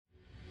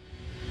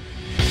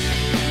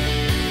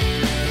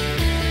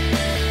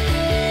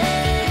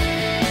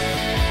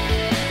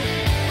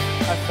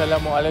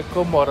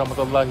Assalamualaikum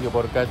warahmatullahi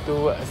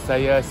wabarakatuh.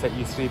 Saya Syed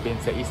Yusri bin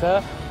Syed Isa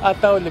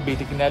atau lebih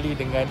dikenali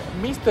dengan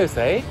Mr.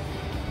 Syed.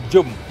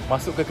 Jom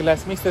masuk ke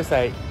kelas Mr.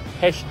 Syed.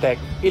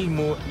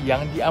 #ilmu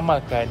yang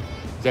diamalkan.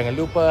 Jangan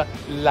lupa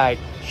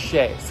like,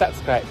 share,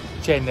 subscribe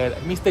channel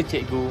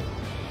MrCikgu.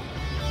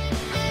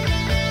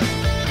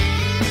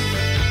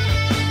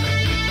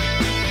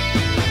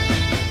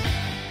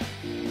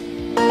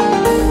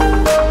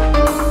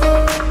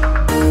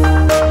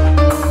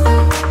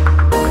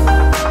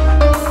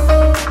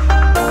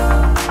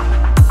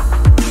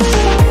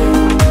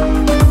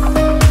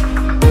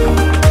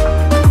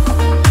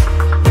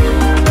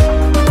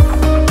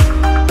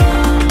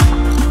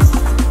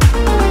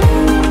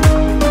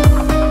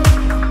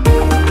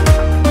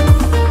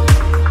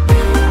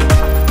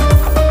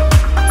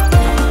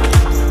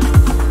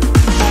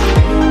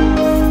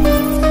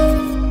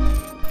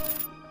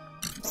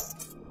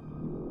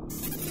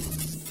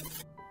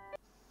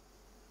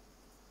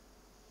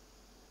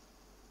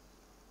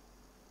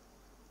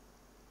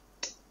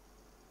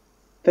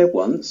 There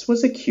once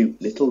was a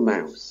cute little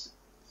mouse.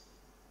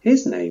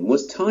 His name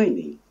was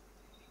Tiny.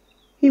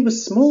 He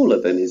was smaller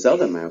than his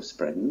other mouse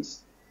friends,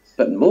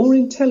 but more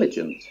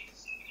intelligent.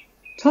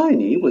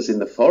 Tiny was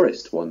in the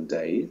forest one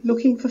day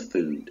looking for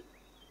food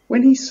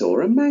when he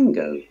saw a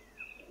mango.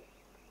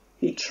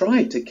 He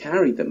tried to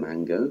carry the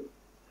mango,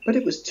 but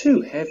it was too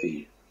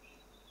heavy.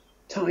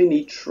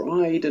 Tiny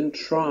tried and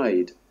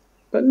tried,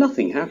 but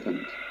nothing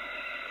happened.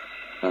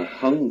 A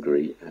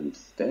hungry and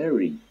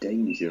very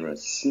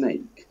dangerous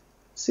snake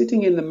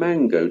sitting in the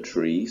mango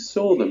tree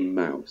saw the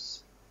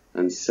mouse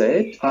and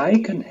said,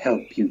 "I can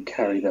help you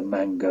carry the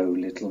mango,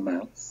 little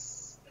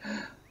mouse.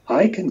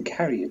 I can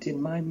carry it in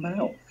my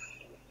mouth."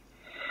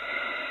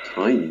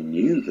 Tiny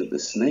knew that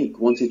the snake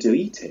wanted to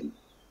eat him.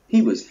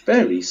 He was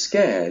very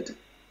scared.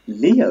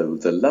 Leo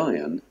the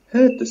lion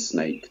heard the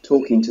snake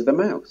talking to the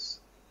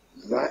mouse.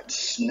 "That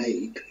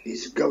snake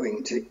is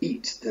going to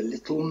eat the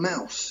little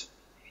mouse.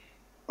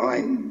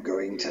 I'm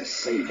going to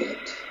save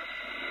it,"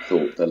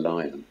 thought the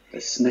lion. The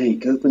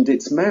snake opened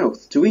its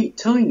mouth to eat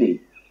Tiny.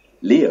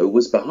 Leo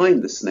was behind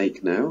the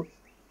snake now.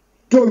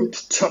 "Don't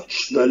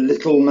touch the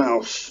little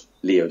mouse,"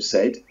 Leo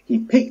said.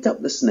 He picked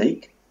up the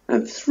snake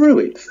and threw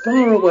it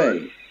far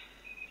away.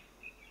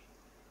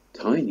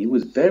 Tiny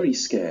was very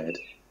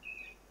scared.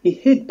 He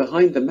hid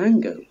behind the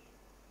mango.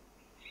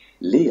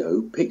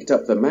 Leo picked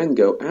up the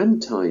mango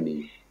and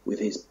Tiny with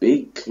his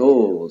big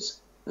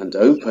claws and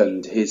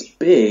opened his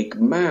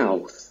big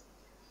mouth.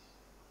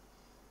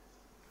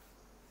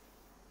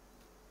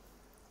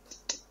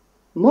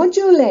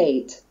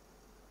 Modulate.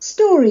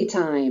 Story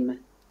time.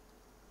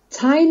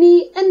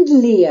 Tiny and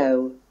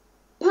Leo.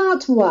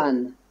 Part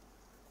 1.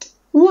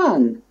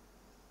 1.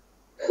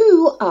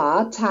 Who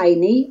are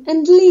Tiny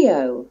and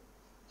Leo?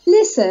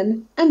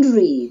 Listen and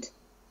read.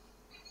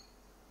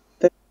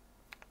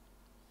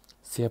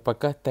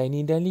 Siapakah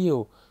Tiny dan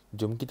Leo?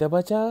 Jom kita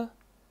baca.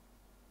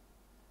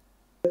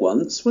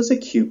 Once was a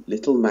cute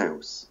little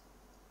mouse.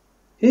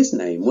 His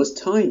name was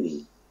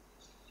Tiny.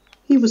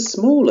 He was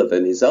smaller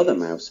than his other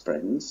mouse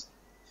friends,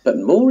 but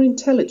more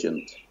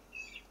intelligent.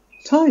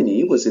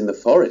 Tiny was in the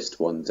forest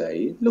one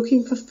day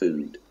looking for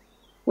food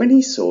when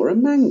he saw a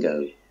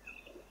mango.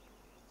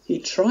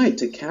 He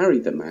tried to carry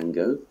the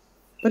mango,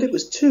 but it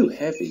was too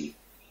heavy.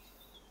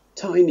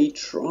 Tiny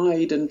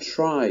tried and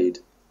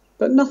tried,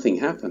 but nothing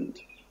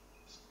happened.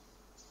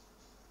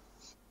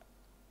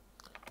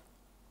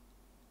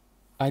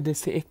 Ada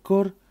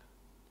seekor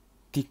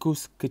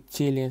tikus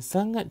kecil yang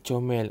sangat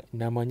comel,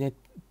 namanya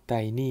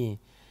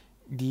Tiny.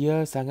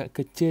 Dia sangat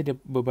kecil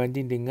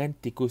berbanding dengan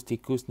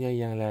tikus-tikusnya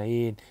yang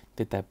lain,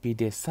 tetapi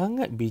dia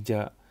sangat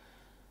bijak.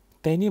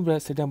 Tiny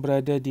sedang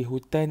berada di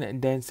hutan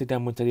dan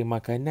sedang mencari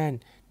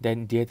makanan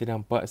dan dia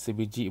ternampak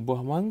sebiji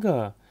buah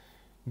mangga.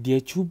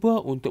 Dia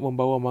cuba untuk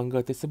membawa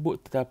mangga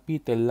tersebut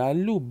tetapi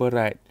terlalu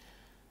berat.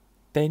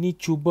 Tiny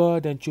cuba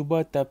dan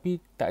cuba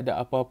tapi tak ada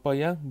apa-apa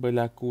yang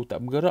berlaku,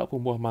 tak bergerak pun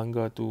buah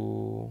mangga tu.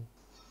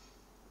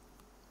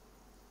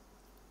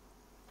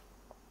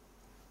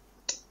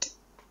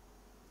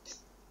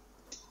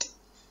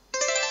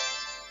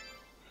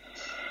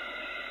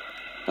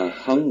 A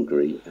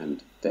hungry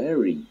and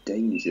very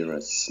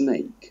dangerous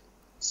snake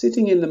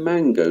sitting in the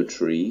mango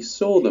tree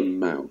saw the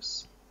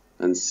mouse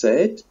and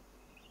said,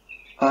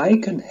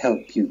 "I can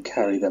help you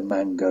carry the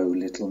mango,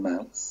 little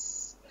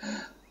mouse.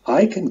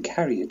 I can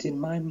carry it in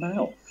my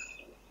mouth."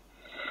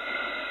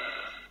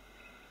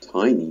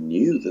 Tiny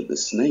knew that the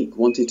snake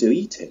wanted to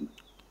eat him.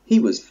 He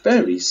was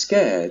very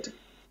scared.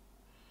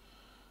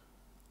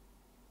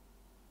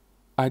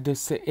 Ada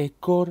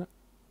seekor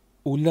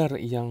ular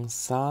yang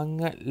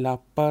sangat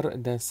lapar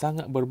dan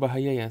sangat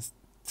berbahaya yang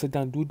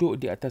sedang duduk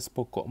di atas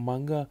pokok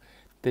mangga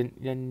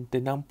dan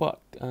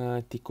ternampak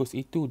tikus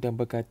itu dan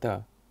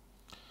berkata,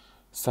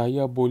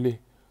 "Saya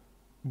boleh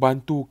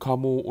bantu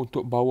kamu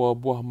untuk bawa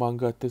buah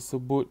mangga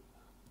tersebut,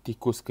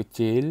 tikus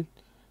kecil.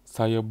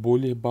 Saya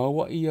boleh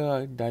bawa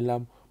ia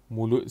dalam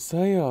mulut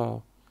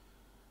saya."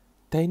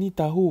 Tiny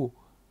tahu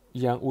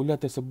yang ular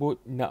tersebut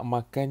nak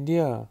makan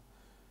dia.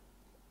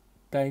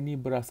 Tiny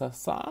berasa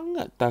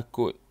sangat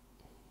takut.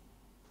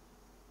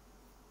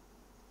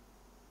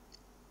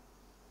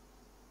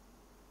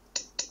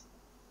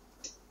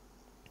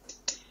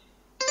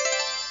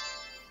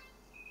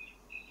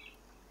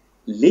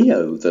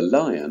 Leo the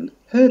lion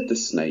heard the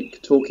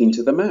snake talking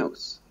to the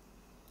mouse.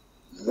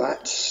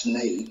 That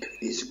snake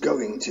is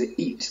going to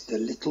eat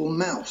the little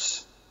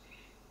mouse.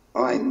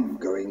 I'm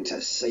going to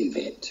save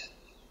it,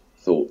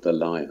 thought the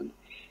lion.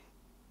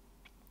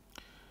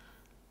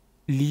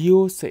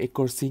 Leo,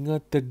 seekor singa,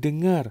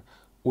 terdengar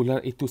ular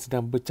itu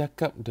sedang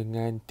bercakap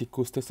dengan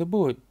tikus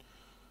tersebut.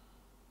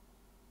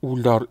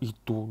 Ular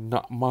itu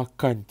nak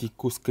makan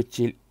tikus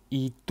kecil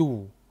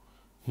itu.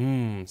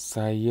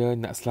 Saya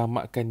nak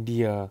selamatkan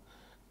dia,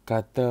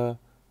 kata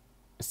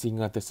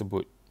singa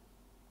tersebut.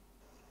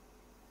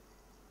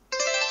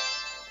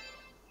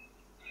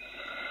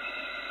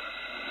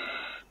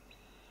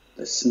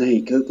 The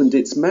snake opened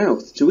its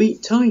mouth to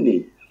eat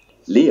Tiny.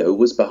 Leo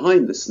was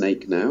behind the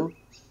snake now.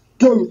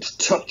 Don't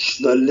touch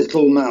the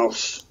little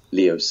mouse,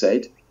 Leo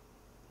said.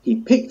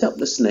 He picked up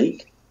the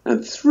snake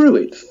and threw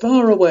it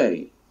far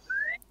away.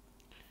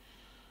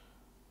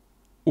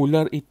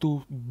 Ular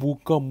itu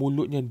buka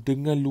mulutnya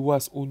dengan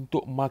luas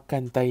untuk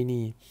makan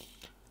Tiny.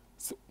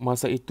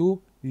 Masa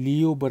itu,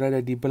 Leo berada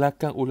di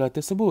belakang ular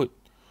tersebut.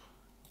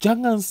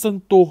 Jangan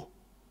sentuh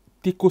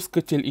tikus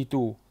kecil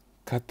itu,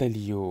 kata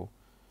Leo.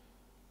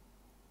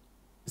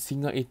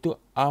 Singa itu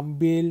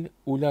ambil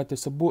ular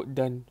tersebut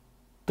dan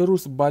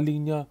terus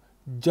balingnya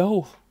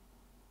jauh.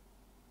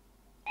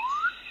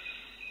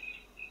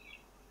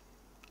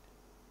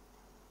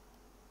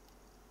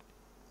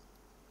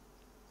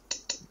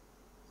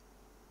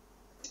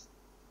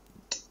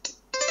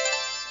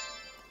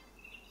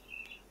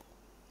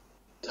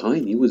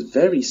 Tiny was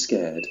very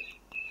scared.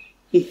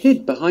 He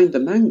hid behind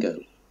the mango.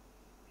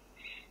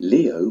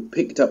 Leo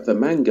picked up the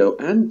mango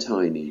and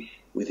Tiny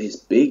with his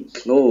big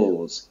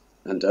claws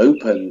and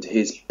opened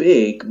his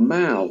big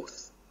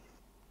mouth.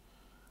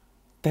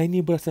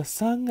 Tiny berasa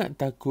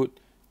sangat takut.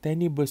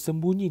 Tiny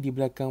bersembunyi di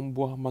belakang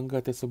buah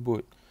mangga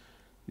tersebut.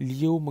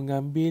 Leo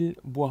mengambil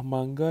buah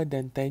mangga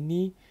dan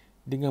Tiny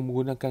dengan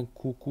menggunakan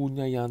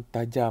kukunya yang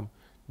tajam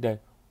dan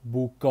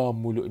buka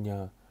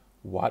mulutnya.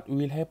 What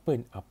will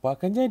happen? Apa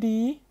akan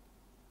jadi?